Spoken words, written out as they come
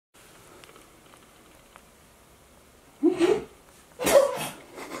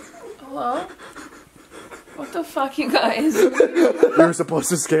Hello? What the fuck, you guys? You're supposed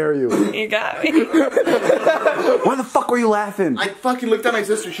to scare you. You got me. Why the fuck were you laughing? I fucking looked at my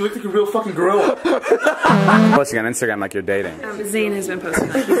sister. She looked like a real fucking gorilla. Posting on Instagram like you're dating. Zane has been posting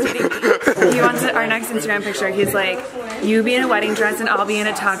that he's dating. He wants our next Instagram picture. He's like, you be in a wedding dress and I'll be in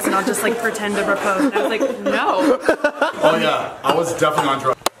a tux and I'll just like pretend to propose. And I was like, no. Oh yeah, I was definitely on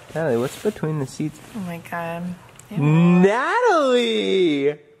drugs. Natalie, what's between the seats? Oh my god. Natalie!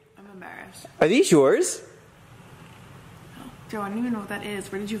 I'm embarrassed. Are these yours? Joe, I don't even know what that is.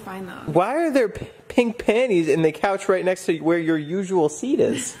 Where did you find those? Why are there pink panties in the couch right next to where your usual seat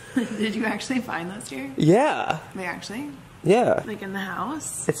is? Did you actually find those here? Yeah. They actually? Yeah. Like in the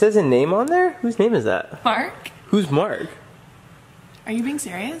house? It says a name on there? Whose name is that? Mark? Who's Mark? Are you being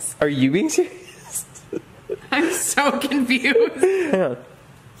serious? Are you being serious? I'm so confused. Hang on.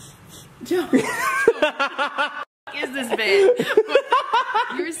 Joe. What is this bit?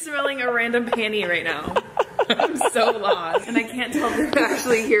 You're swirling a random panty right now. I'm so lost. And I can't tell if they're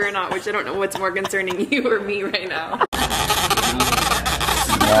actually here or not, which I don't know what's more concerning, you or me right now.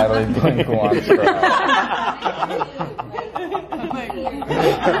 Natalie Blink wants to.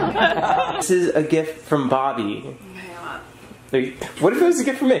 This is a gift from Bobby. Okay, hold on. What if it was a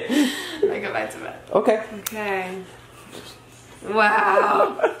gift from me? I go back to bed. Okay. Okay.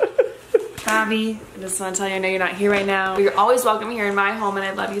 Wow. Bobby, I just want to tell you I know you're not here right now. But you're always welcome here in my home and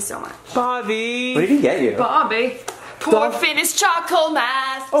I love you so much. Bobby! What did he get you? Bobby! Poor finished charcoal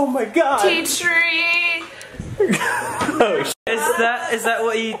mask! Oh my god! Tea tree! Oh, Is that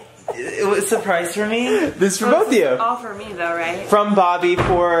what you... It was a surprise for me? this is for both of you. All for me though, right? From Bobby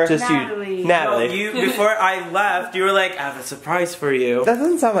for just Natalie. you. Natalie. No, you, before I left, you were like, I have a surprise for you. That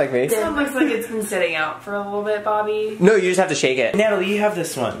doesn't sound like me. This one looks like it's been sitting out for a little bit, Bobby. No, you just have to shake it. Natalie, you have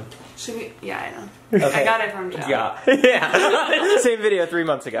this one. Should we? Yeah, I know. Okay. I got it from Joe. Yeah. Yeah. Same video 3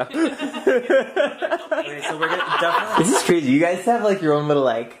 months ago. Okay, so we're gonna definitely... This is crazy. You guys have like your own little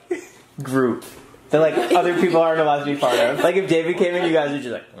like group that like other people aren't allowed to be part of. Like if David came in, you guys would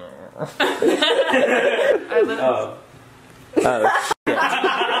just like. Oh.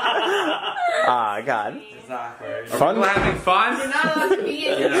 Ah, God. Exactly. Fun. We're having fun? You're not allowed to be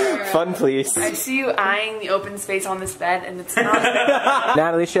in here. Fun, please. I see you eyeing the open space on this bed, and it's not.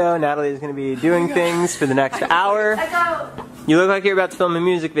 Natalie show. Natalie is going to be doing things for the next hour. I go You look like you're about to film a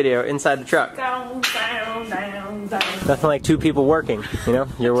music video inside the truck. down, down, down, down. Nothing like two people working, you know?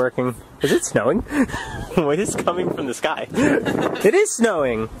 You're working. Is it snowing? What is coming from the sky? It is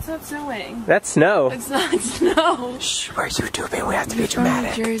snowing. It's not snowing. That's snow. It's not snow. Shh, we're YouTubing. We have to be From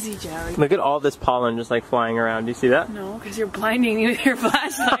dramatic. New Jersey, Joe. Look at all this pollen just like flying around. Do you see that? No, because you're blinding me with your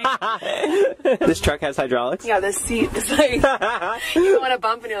flashlight. This truck has hydraulics. Yeah, this seat is like, you go on a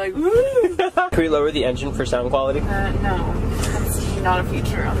bump and you're like, woo. Can we lower the engine for sound quality? No, that's not a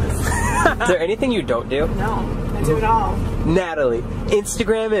feature on this. Is there anything you don't do? No, I do it all. Natalie,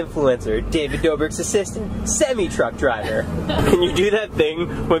 Instagram influencer, David Dobrik's assistant, semi-truck driver. Can you do that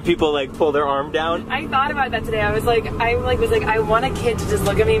thing when people like pull their arm down? I thought about that today. I was like, I want a kid to just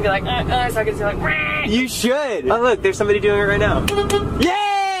look at me and be like, so I can just be like, Wah! You should! Oh look, there's somebody doing it right now. Yeah!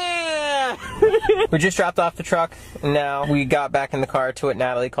 We just dropped off the truck, and now we got back in the car to what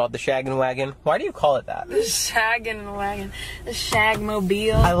Natalie called the shaggin' wagon. Why do you call it that? The shaggin' wagon. The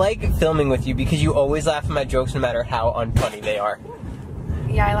shagmobile. I like filming with you because you always laugh at my jokes no matter how unfunny they are.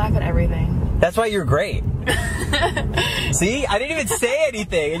 Yeah, I laugh at everything. That's why you're great. See? I didn't even say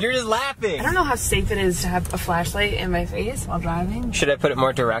anything, and you're just laughing. I don't know how safe it is to have a flashlight in my face while driving. Should I put it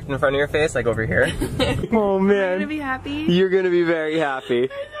more direct in front of your face, like over here? Oh You're man. gonna be happy? You're gonna be very happy.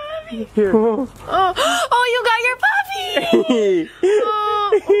 Here. Oh, you got your puppy!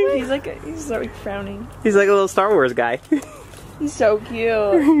 Oh, he's so frowning. He's like a little Star Wars guy. He's so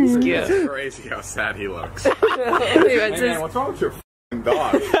cute. He's cute. It's crazy how sad he looks. Anyway, Hey man, what's wrong with your f***ing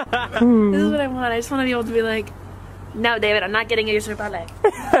dog? this is what I want. I just want to be able to be like, no, David, I'm not getting you your chipotle.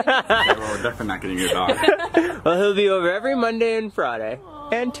 Yeah, well, we're definitely not getting your dog. Well, he'll be over every Monday and Friday.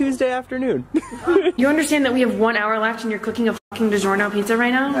 And Tuesday afternoon. You understand that we have 1 hour left and you're cooking a fucking DiGiorno pizza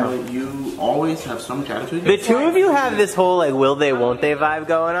right now? You always have so much attitude. The two of you have this whole like will they won't they vibe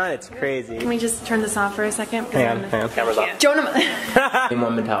going on. It's crazy. Can we just turn this off for a second? Hang on. Camera's off. Jonah. Name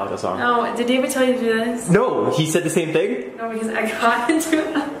one Metallica song. No, did David tell you to do this? No, he said the same thing? No, because I got into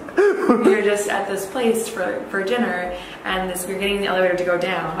it. We were just at this place for dinner, and we're getting in the elevator to go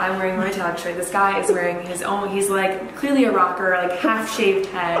down. I'm wearing my tux shirt. This guy is wearing his own. He's like clearly a rocker, like half shaved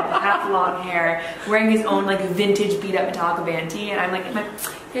head, half long hair, wearing his own like vintage beat up Metallica band tee. And I'm like,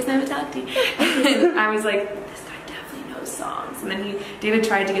 here's my Metallica tee. And I was like, this guy definitely knows those songs. And then David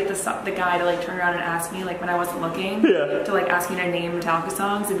tried to get the guy to like turn around and ask me, like when I wasn't looking, to like ask me to name Metallica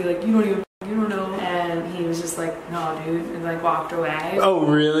songs and be like, you don't know. And he was just like, no, dude, and like walked away. Oh,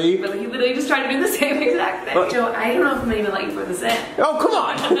 really? But he literally just tried to do the same exact thing. Joe, I don't know if I'm gonna even let you put this in. Oh, come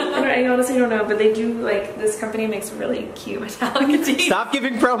on! I honestly don't know, but they do, like, this company makes really cute Metallica tees. Stop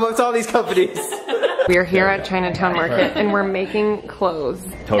giving promos to all these companies. We are here at Chinatown Market and we're making clothes.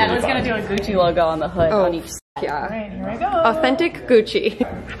 Natalie's gonna do a Gucci logo on the hood on each. Yeah. Alright, here we go. Authentic Gucci.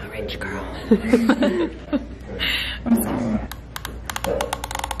 I'm a rich girl. I'm sorry.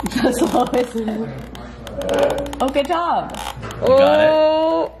 That's always. Oh, good job. You got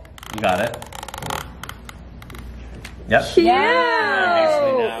it. You got it. Yep. Cute.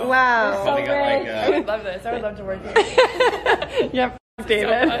 Yeah. Wow. Probably got like, I would love this. I would love to work here. Yep.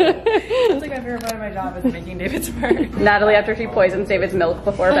 David. It's like my favorite part of my job is making David's merch. Natalie after she poisons David's milk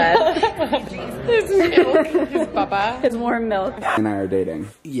before bed. His milk. His papa. His warm milk. And I are dating.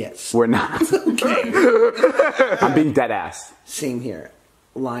 Yes. We're not. Okay. I'm being dead ass. Same here.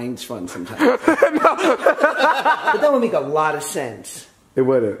 Lying's fun sometimes. But that would make a lot of sense. It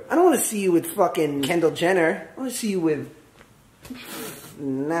wouldn't. I don't want to see you with fucking Kendall Jenner. I want to see you with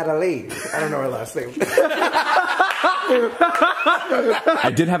Natalie. I don't know her last name.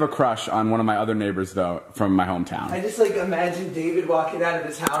 I did have a crush on one of my other neighbors, though, from my hometown. I just like imagine David walking out of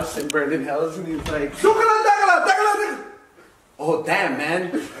his house in Vernon Hills and he's like, oh damn, man.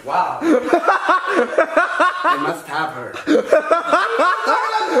 Wow. I must have her.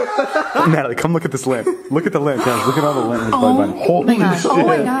 Natalie, come look at this lint. Look at the lint, guys. Look at all the lint in his belly button. Holy shit. Oh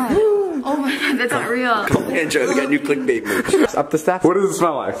my god. Oh my god, that's not real. Andrew, we got new clickbait moves. Up the steps. What does it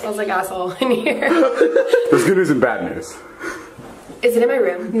smell like? Smells like asshole in here. There's good news and bad news. Is it in my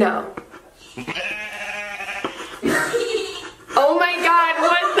room? No. Oh my god,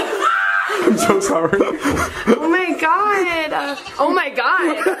 what the? I'm so sorry. Oh my god. Oh my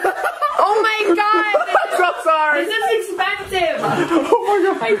god. Oh my god. I'm so sorry. This is expensive. Oh my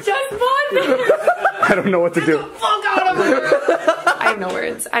god. I just bought this. I don't know what to do. Get the fuck out of here. I have no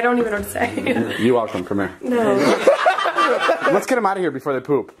words. I don't even know what to say. You're welcome. Come here. No. Let's get them out of here before they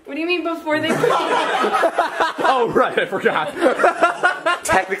poop. What do you mean before they poop? Oh, right. I forgot.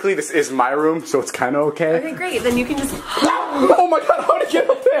 Technically, this is my room, so it's kind of okay. Okay, great. Then you can just... Oh my god, how did I get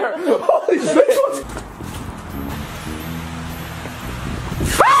up there? Holy shit.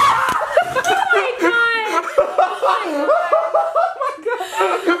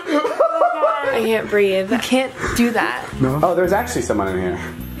 I can't breathe. I can't do that. No. Oh, there's actually someone in here.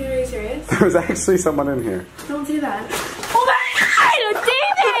 Are you serious? There's actually someone in here. Don't do that. Oh my god!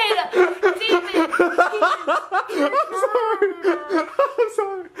 David! David! I'm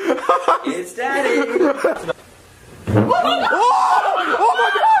sorry. It's Daddy. Oh my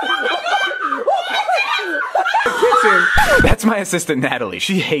god! Kitchen. That's my assistant Natalie.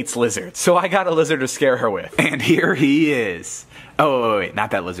 She hates lizards, so I got a lizard to scare her with. And here he is. Oh, wait,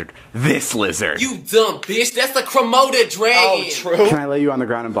 not that lizard. This lizard. You dumb bitch. That's a Komodo dragon. Oh, true. Can I lay you on the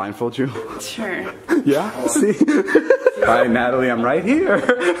ground and blindfold you? Sure. Yeah? See? Hi, Natalie, I'm right here.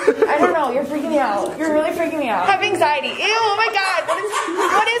 I don't know. You're freaking me out. You're really freaking me out. I have anxiety. Ew, oh my god.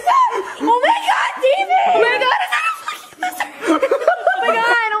 What is that? Oh my god, David! Oh my god, is that a fucking lizard? Oh my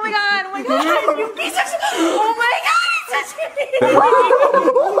god, oh my god, oh my god. You piece of shit. Oh my god, he's such a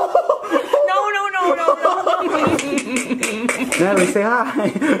No. Natalie, say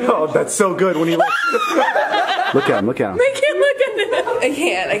hi. Oh, that's so good when he like... Look at him, look at him. I can't look at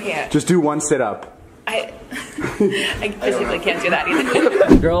him. I can't. Just do one sit up. I physically can't do that either.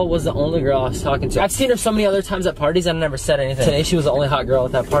 The girl was the only girl I was talking to. I've seen her so many other times at parties and I never said anything. Today she was the only hot girl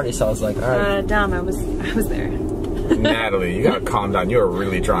at that party, so I was like, alright. Dumb, I was there. Natalie, you gotta calm down. You're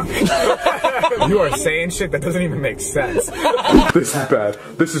really drunk. You are saying shit that doesn't even make sense. This is bad.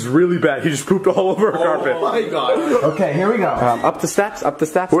 This is really bad. He just pooped all over our carpet. Oh my god. Okay, here we go. Up the steps, up the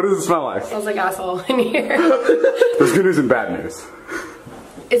steps. What does it smell like? Smells like asshole in here. There's good news and bad news.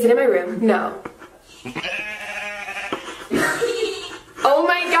 Is it in my room? No. Oh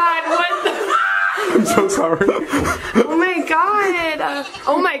my god, what the... I'm so sorry. Oh my god.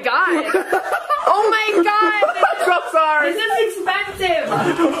 Oh my god. Oh my god. I'm so sorry. This is expensive.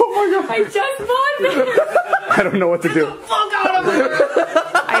 Oh my god. I just bought this. I don't know what to do. Get the fuck out of here.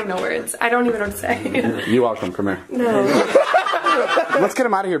 I have no words. I don't even know what to say. You're welcome. Come here. No. Let's get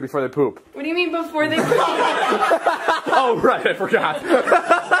them out of here before they poop. What do you mean before they poop? Oh, right. I forgot.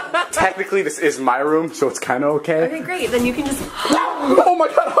 Technically, this is my room, so it's kind of okay. Okay, great. Then you can just... Oh my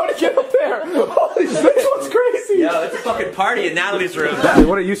god, how did you get up there? Holy shit, that's crazy. Yo, it's a fucking party in Natalie's room. Natalie,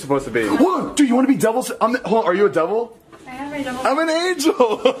 what are you supposed to be? Hold on, dude, you want to be devils? Hold on, are you a devil? I have my angel. I'm an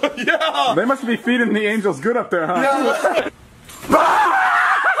angel. Yeah. They must be feeding the angels good up there, huh?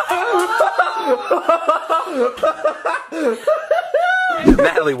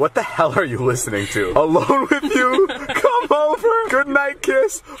 Natalie, what the hell are you listening to? Alone with you? Come over. Good night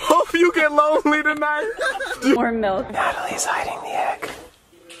kiss. Hope you get lonely tonight. More milk. Natalie's hiding the egg.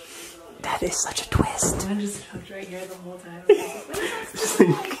 That is such a twist. I just hooked right here the whole time.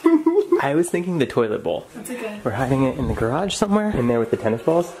 I was thinking the toilet bowl. That's okay. We're hiding it in the garage somewhere, in there with the tennis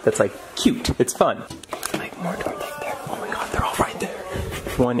balls. That's like cute. It's fun. Like more towards like there. Oh my god, they're all right there.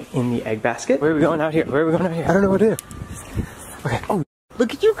 One in the egg basket. Where are we going out here? Where are we going out here? I don't know what to do. Okay. Oh,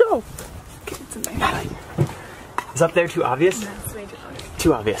 look at you go. It's in my Natalie. Is up there too obvious? No, it's way too obvious.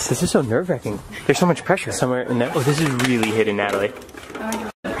 Too obvious. This is so nerve-wracking. There's so much pressure somewhere in there. Oh, this is really hidden, Natalie.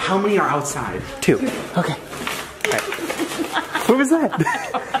 How many are outside? 2. Okay. All right. What was that?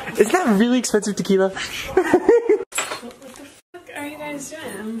 Is that really expensive tequila? What are you guys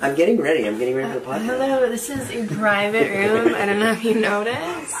doing? I'm getting ready. I'm getting ready for the podcast. Hello, this is a private room. I don't know if you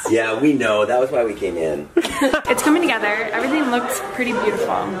noticed. Yeah, we know. That was why we came in. It's coming together. Everything looks pretty beautiful.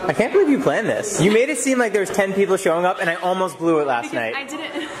 I can't believe you planned this. You made it seem like there was 10 people showing up, and I almost blew it last night. I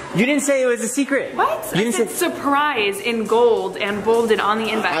didn't. You didn't say it was a secret. What? You didn't I said say surprise in gold and bolded on the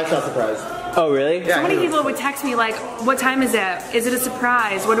invite. I'm not surprised. Oh, really? So many people would text me like, what time is it? Is it a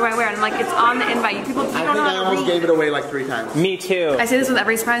surprise? What do I wear? And I'm like, it's on the invite. You people, you don't know I how to almost read. gave it away like 3 times. Me too. I say this with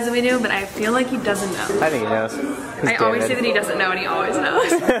every surprise that we do, but I feel like he doesn't know. I think he knows. I always say that he doesn't know, and he always knows.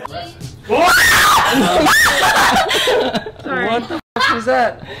 Sorry. What the f is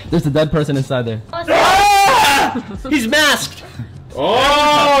that? There's a dead person inside there. He's masked!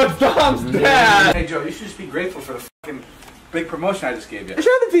 Oh, it's Dom's dad! Hey Joe, you should just be grateful for the fucking big promotion I just gave you.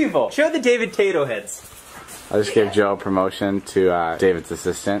 Show the people. Show the David Tato heads. I just gave Joe a promotion to David's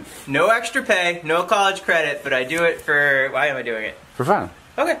assistant. No extra pay, no college credit, but I do it for... Why am I doing it? For fun.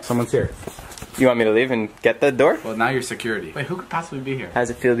 Okay. Someone's here. You want me to leave and get the door? Well, now you're security. Wait, who could possibly be here? How's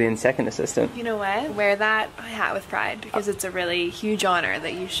it feel being second assistant? You know what? Wear that hat with pride because it's a really huge honor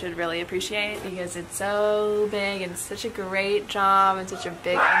that you should really appreciate because it's so big and such a great job and such a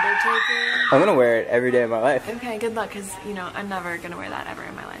big undertaking. I'm gonna wear it every day of my life. Okay, good luck because, you know, I'm never gonna wear that ever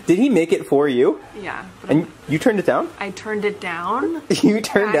in my life. Did he make it for you? Yeah. And you turned it down? I turned it down? You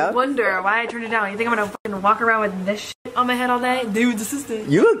turned I down? wonder why I turned it down. You think I'm gonna fucking walk around with this shit on my head all day? Dude's assistant.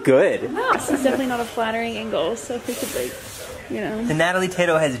 You look good. No. This is definitely not a flattering angle, so if we could like, you know. The Natalie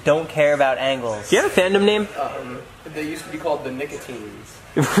Tato heads don't care about angles. Do you have a fandom name? They used to be called the Nicotines.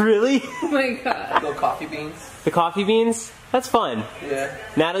 Really? Oh my god. Little coffee beans. The coffee beans? That's fun. Yeah.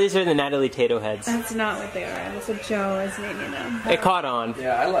 Natalie's are the Natalie Tato heads. That's not what they are. That's what Joe is naming them. It caught on.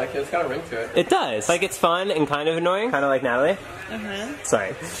 Yeah, I like it. It's got a ring to it. It does. Like, it's fun and kind of annoying. Kind of like Natalie. Uh-huh.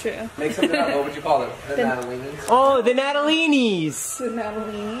 Sorry. True. Make something up. What would you call them? The Natalinas. Oh, the Natalinis. The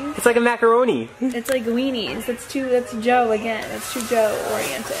Natalie. It's like a macaroni. It's like weenies. That's Joe again. It's too Joe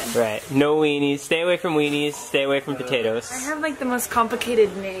oriented. Right. No weenies. Stay away from weenies. Stay away from potatoes. I have like the most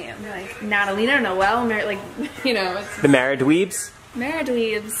complicated name, like Natalie Noel, like, you know, it's The Maradweebs.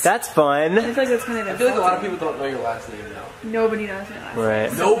 Maradweebs. That's fun. I feel like that's kind of I feel like a lot of people don't know your last name now. Nobody knows my last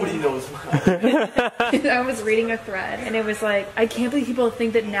Right. Nobody knows mine. name. I was reading a thread and it was like, I can't believe people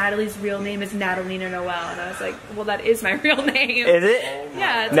think that Natalie's real name is Natalina Noel. And I was like, well, that is my real name. Is it?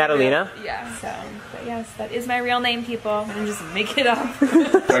 Yeah. It's Natalina? real, yeah. So, but yes, that is my real name, people. I didn't just make it up.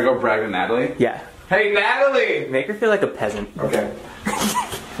 Should I go brag to Natalie? Yeah. Hey Natalie! Make her feel like a peasant. Okay.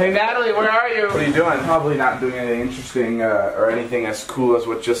 Hey Natalie, where are you? What are you doing? Probably not doing anything interesting or anything as cool as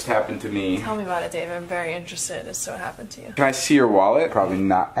what just happened to me. Tell me about it, Dave. I'm very interested as to what happened to you. Can I see your wallet? Probably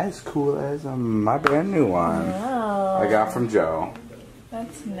not as cool as my brand new one. Oh. I got from Joe.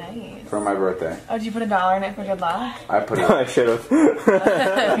 That's nice. For my birthday. Oh, did you put $1 in it for good luck? I put it. I should have.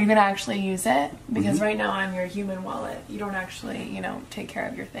 You're gonna actually use it? Because right now I'm your human wallet. You don't actually, you know, take care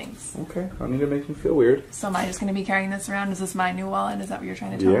of your things. Okay, I don't need to make me feel weird. So am I just gonna be carrying this around? Is this my new wallet? Is that what you're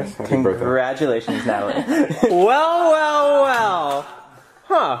trying to tell me? Yes, happy birthday. Congratulations, Natalie. Well.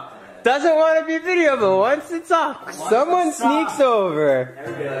 Huh. Doesn't want to be video, but once it's off, someone sneaks over.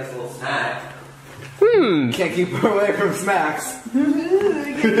 Everybody likes a little snack. Can't keep her away from snacks.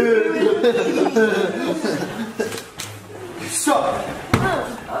 So,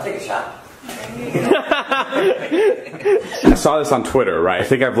 I'll take a shot. I saw this on Twitter, right? I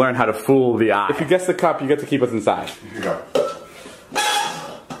think I've learned how to fool the eye. If you guess the cup, you get to keep what's inside. Here you go.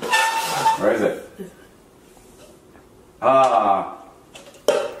 Where is it?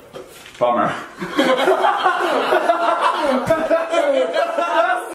 Bummer.